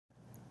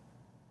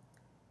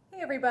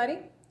everybody.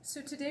 So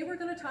today we're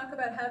going to talk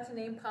about how to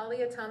name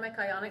polyatomic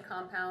ionic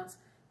compounds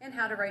and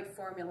how to write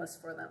formulas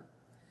for them.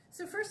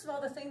 So first of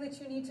all, the thing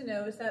that you need to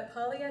know is that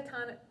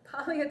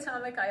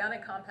polyatomic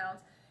ionic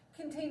compounds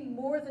contain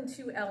more than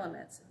two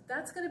elements.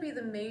 That's going to be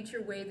the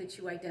major way that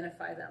you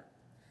identify them.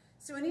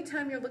 So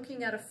anytime you're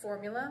looking at a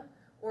formula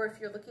or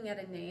if you're looking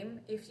at a name,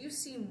 if you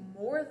see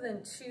more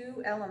than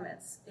two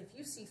elements, if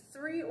you see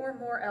three or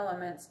more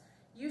elements,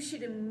 you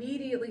should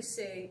immediately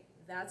say,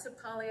 that's a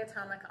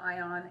polyatomic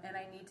ion, and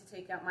I need to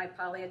take out my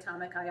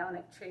polyatomic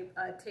ionic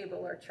table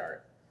or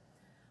chart.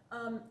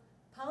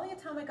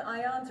 Polyatomic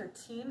ions are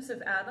teams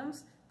of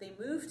atoms. They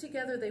move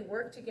together, they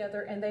work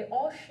together, and they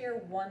all share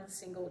one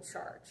single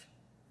charge.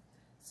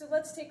 So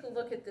let's take a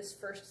look at this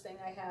first thing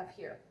I have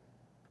here.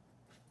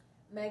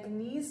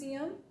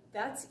 Magnesium,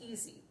 that's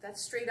easy. That's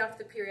straight off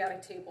the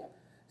periodic table.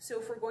 So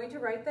if we're going to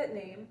write that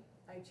name,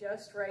 I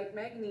just write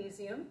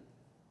magnesium.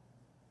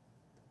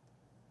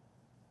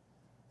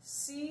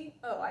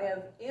 I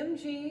have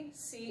Mg,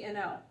 C, and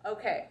O.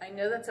 Okay, I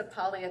know that's a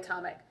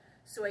polyatomic.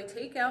 So I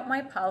take out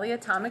my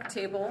polyatomic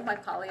table, my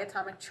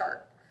polyatomic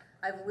chart.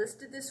 I've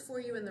listed this for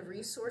you in the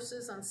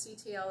resources on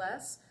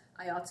CTLS.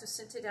 I also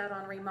sent it out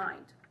on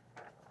Remind.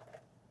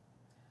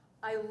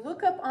 I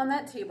look up on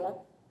that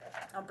table.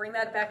 I'll bring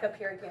that back up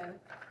here again.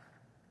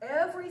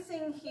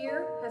 Everything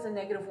here has a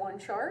 -1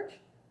 charge.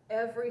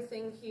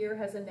 Everything here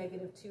has a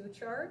 -2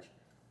 charge.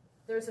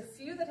 There's a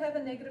few that have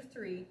a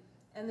 -3.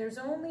 And there's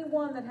only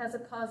one that has a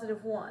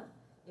 +1.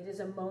 It is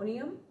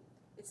ammonium.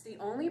 It's the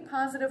only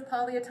positive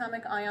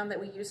polyatomic ion that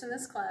we use in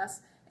this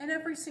class, and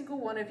every single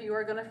one of you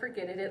are going to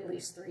forget it at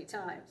least 3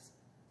 times.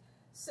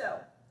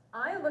 So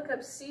I look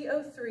up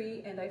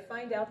CO3 and I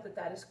find out that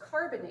that is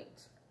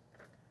carbonate.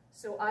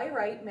 So I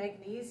write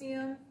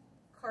magnesium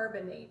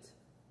carbonate.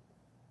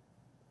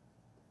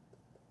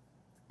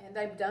 And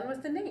I'm done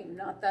with the name,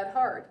 not that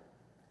hard.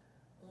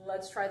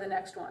 Let's try the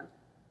next one.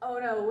 Oh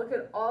no, look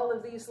at all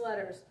of these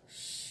letters.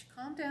 Shh,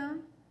 calm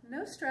down,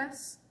 no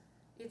stress.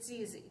 It's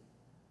easy.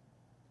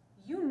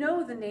 You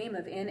know the name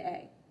of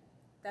Na.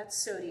 That's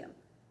sodium.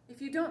 If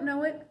you don't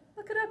know it,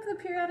 look it up in the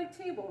periodic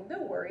table,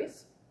 no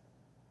worries.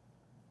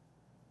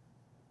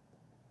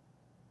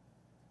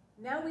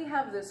 Now we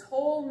have this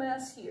whole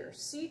mess here,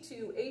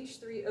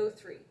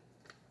 C2H3O3.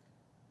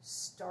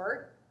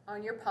 Start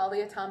on your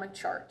polyatomic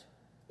chart.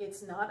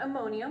 It's not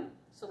ammonium,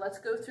 so let's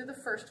go through the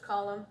first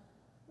column.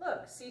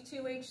 Look,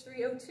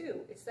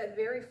 C2H3O2, it's that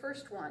very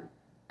first one,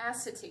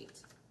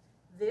 acetate.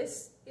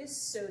 This is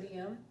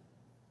sodium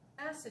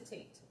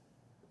acetate.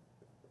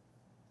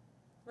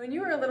 When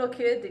you were a little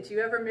kid, did you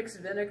ever mix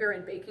vinegar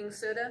and baking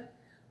soda?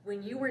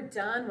 When you were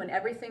done, when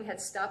everything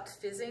had stopped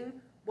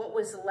fizzing, what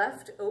was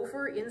left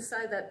over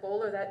inside that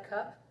bowl or that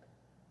cup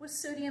was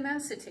sodium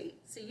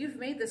acetate. So you've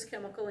made this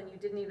chemical and you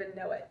didn't even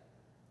know it.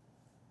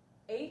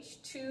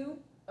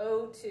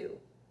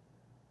 H2O2.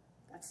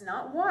 That's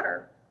not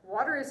water.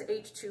 Water is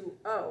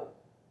H2O.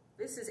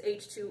 This is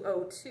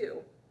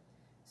H2O2.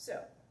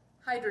 So,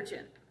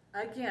 hydrogen.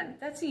 Again,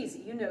 that's easy.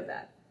 You know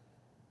that.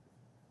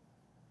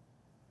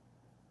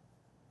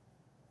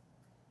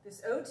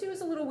 This O2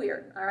 is a little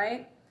weird, all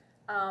right?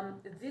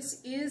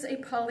 This is a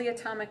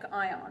polyatomic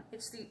ion.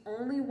 It's the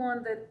only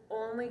one that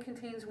only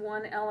contains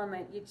one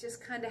element. You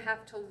just kind of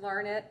have to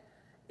learn it.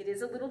 It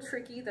is a little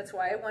tricky. That's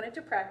why I wanted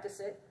to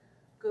practice it.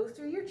 Go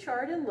through your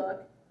chart and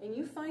look, and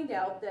you find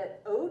out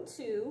that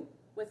O2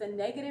 with a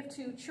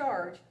 -2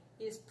 charge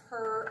is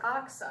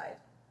peroxide.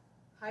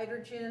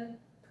 Hydrogen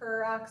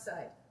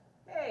peroxide.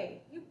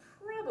 Hey, you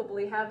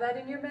probably have that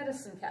in your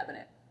medicine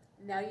cabinet.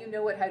 Now you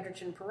know what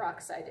hydrogen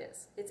peroxide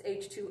is. It's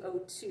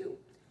H2O2.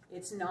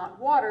 It's not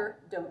water,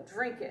 don't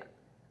drink it.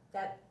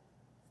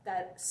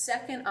 That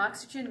second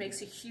oxygen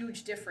makes a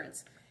huge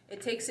difference.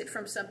 It takes it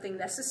from something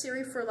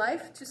necessary for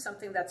life to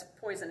something that's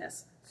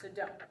poisonous, so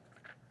don't.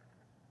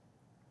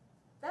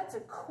 That's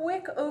a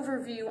quick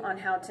overview on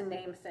how to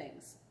name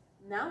things.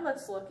 Now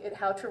let's look at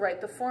how to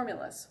write the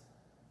formulas.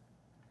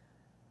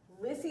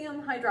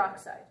 Lithium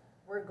hydroxide.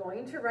 We're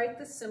going to write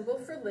the symbol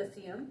for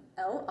lithium,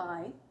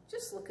 Li.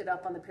 Just look it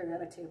up on the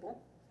periodic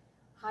table.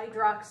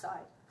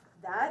 Hydroxide.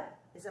 That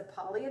is a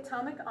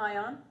polyatomic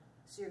ion.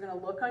 So you're going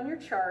to look on your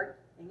chart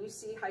and you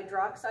see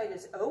hydroxide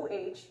is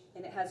OH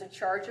and it has a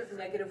charge of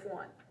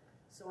 -1.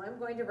 So I'm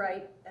going to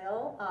write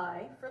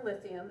Li for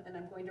lithium and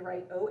I'm going to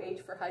write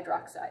OH for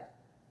hydroxide.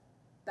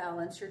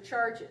 Balance your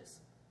charges.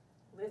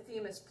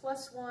 Lithium is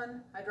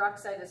 +1,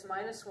 hydroxide is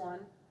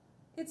 -1.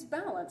 It's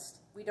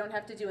balanced. We don't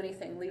have to do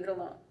anything, leave it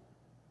alone.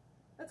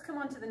 Let's come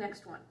on to the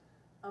next one.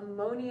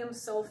 Ammonium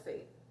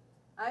sulfate.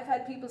 I've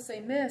had people say,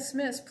 Miss,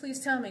 please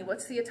tell me,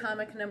 what's the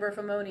atomic number of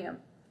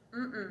ammonium?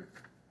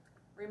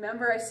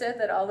 Remember I said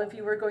that all of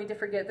you were going to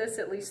forget this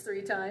at least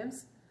 3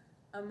 times?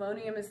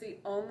 Ammonium is the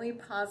only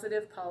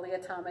positive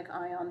polyatomic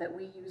ion that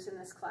we use in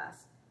this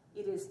class.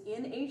 It is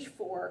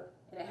NH4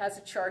 and it has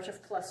a charge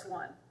of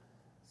 +1.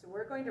 So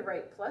we're going to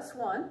write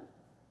 +1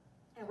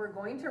 and we're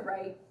going to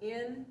write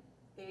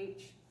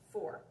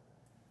NH4.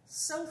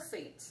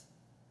 Sulfate.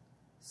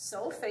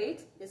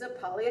 Sulfate is a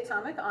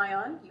polyatomic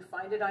ion. You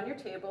find it on your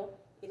table.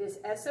 It is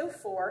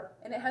SO4,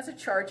 and it has a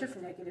charge of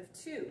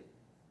 -2.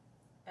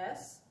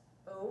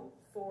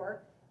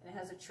 SO4, and it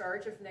has a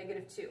charge of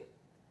 -2.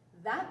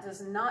 That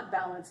does not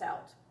balance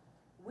out.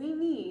 We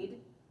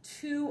need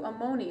 2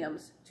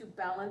 ammoniums to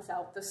balance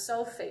out the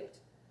sulfate.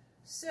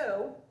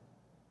 So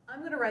I'm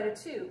going to write a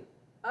 2.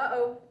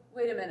 Uh-oh,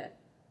 wait a minute.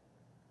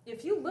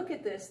 If you look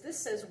at this, this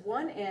says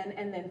 1 N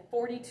and then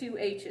 42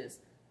 H's.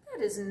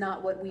 That is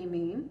not what we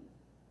mean.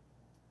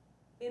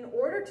 In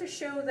order to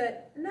show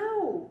that,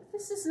 no,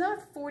 this is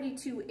not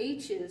 42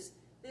 H's,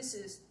 this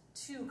is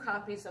 2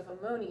 copies of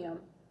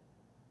ammonium,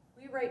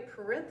 we write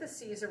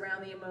parentheses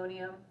around the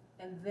ammonium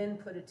and then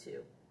put a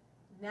 2.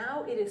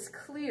 Now it is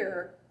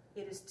clear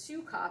it is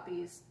 2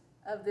 copies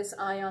of this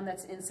ion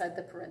that's inside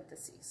the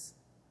parentheses.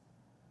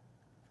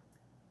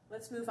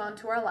 Let's move on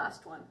to our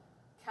last one,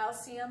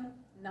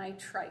 calcium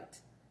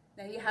nitrite.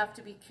 Now you have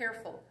to be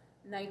careful.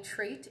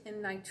 Nitrate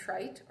and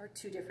nitrite are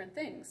 2 different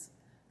things.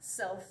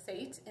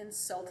 Sulfate and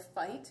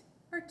sulfite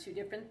are 2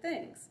 different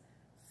things.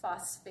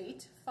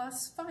 Phosphate,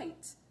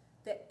 phosphite.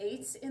 The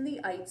ates and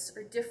the ites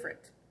are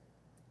different.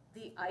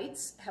 The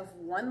ites have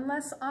 1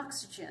 less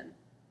oxygen,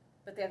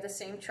 but they have the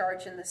same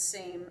charge and the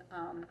same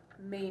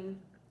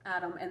main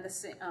atom, and the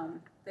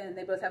same, then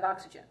they both have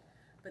oxygen.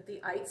 But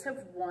the ites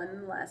have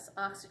 1 less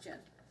oxygen.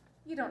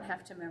 You don't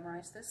have to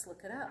memorize this,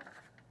 look it up.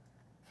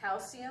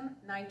 Calcium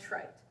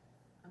nitrite.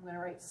 I'm going to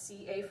write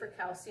Ca for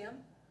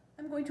calcium.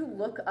 I'm going to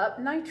look up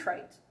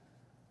nitrite,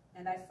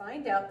 and I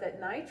find out that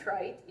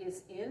nitrite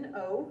is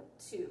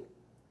NO2,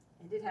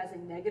 and it has a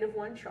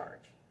 -1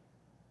 charge.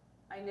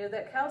 I know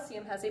that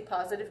calcium has a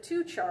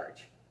 +2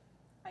 charge.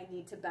 I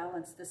need to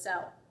balance this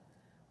out.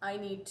 I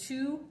need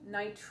 2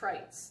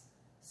 nitrites,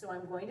 so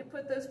I'm going to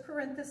put those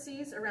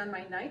parentheses around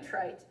my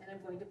nitrite, and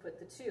I'm going to put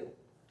the 2.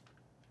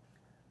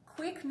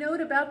 Quick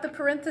note about the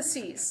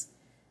parentheses.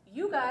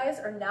 You guys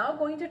are now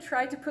going to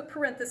try to put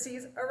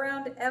parentheses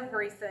around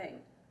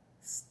everything.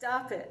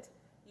 Stop it.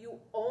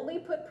 You only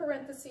put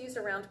parentheses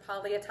around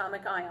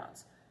polyatomic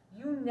ions.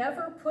 You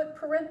never put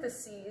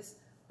parentheses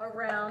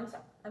around,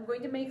 I'm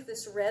going to make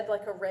this red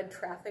like a red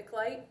traffic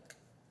light.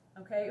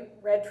 Okay,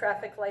 red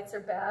traffic lights are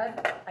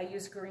bad. I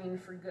use green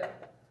for good.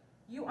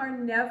 You are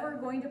never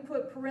going to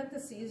put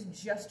parentheses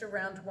just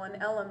around 1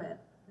 element.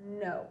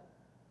 No.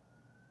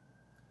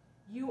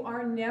 You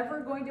are never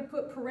going to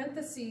put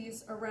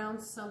parentheses around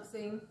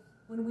something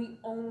when we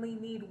only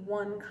need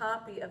 1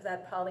 copy of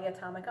that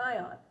polyatomic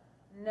ion.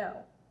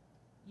 No.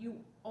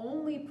 You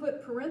only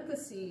put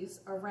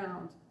parentheses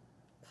around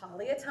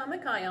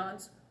polyatomic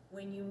ions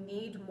when you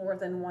need more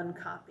than 1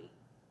 copy.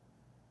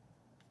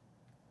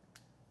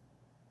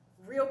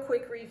 Real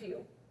quick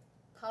review.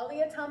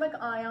 Polyatomic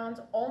ions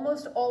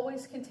almost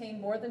always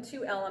contain more than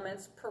 2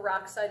 elements.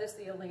 Peroxide is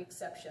the only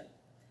exception.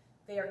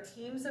 They are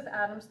teams of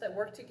atoms that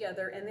work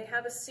together, and they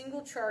have a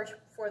single charge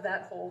for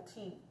that whole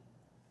team.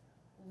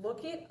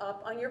 Look it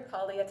up on your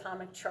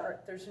polyatomic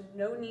chart. There's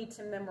no need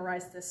to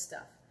memorize this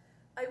stuff.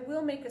 I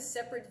will make a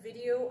separate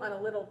video on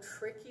a little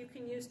trick you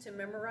can use to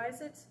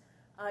memorize it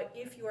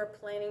if you are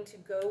planning to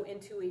go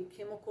into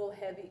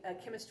a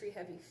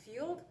chemistry-heavy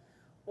field,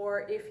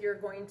 or if you're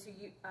going to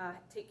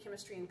take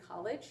chemistry in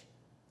college.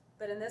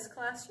 But in this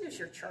class, use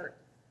your chart.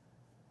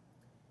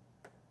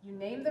 You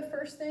name the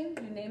first thing,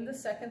 you name the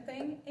second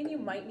thing, and you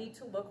might need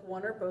to look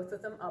 1 or both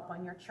of them up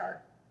on your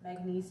chart.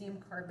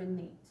 Magnesium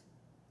carbonate.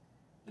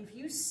 If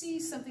you see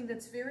something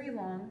that's very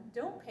long,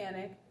 don't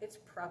panic. It's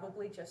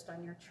probably just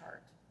on your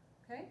chart.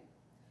 Okay?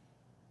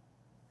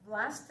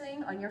 Last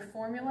thing on your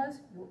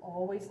formulas, you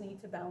always need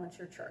to balance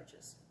your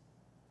charges.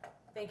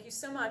 Thank you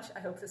so much. I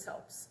hope this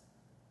helps.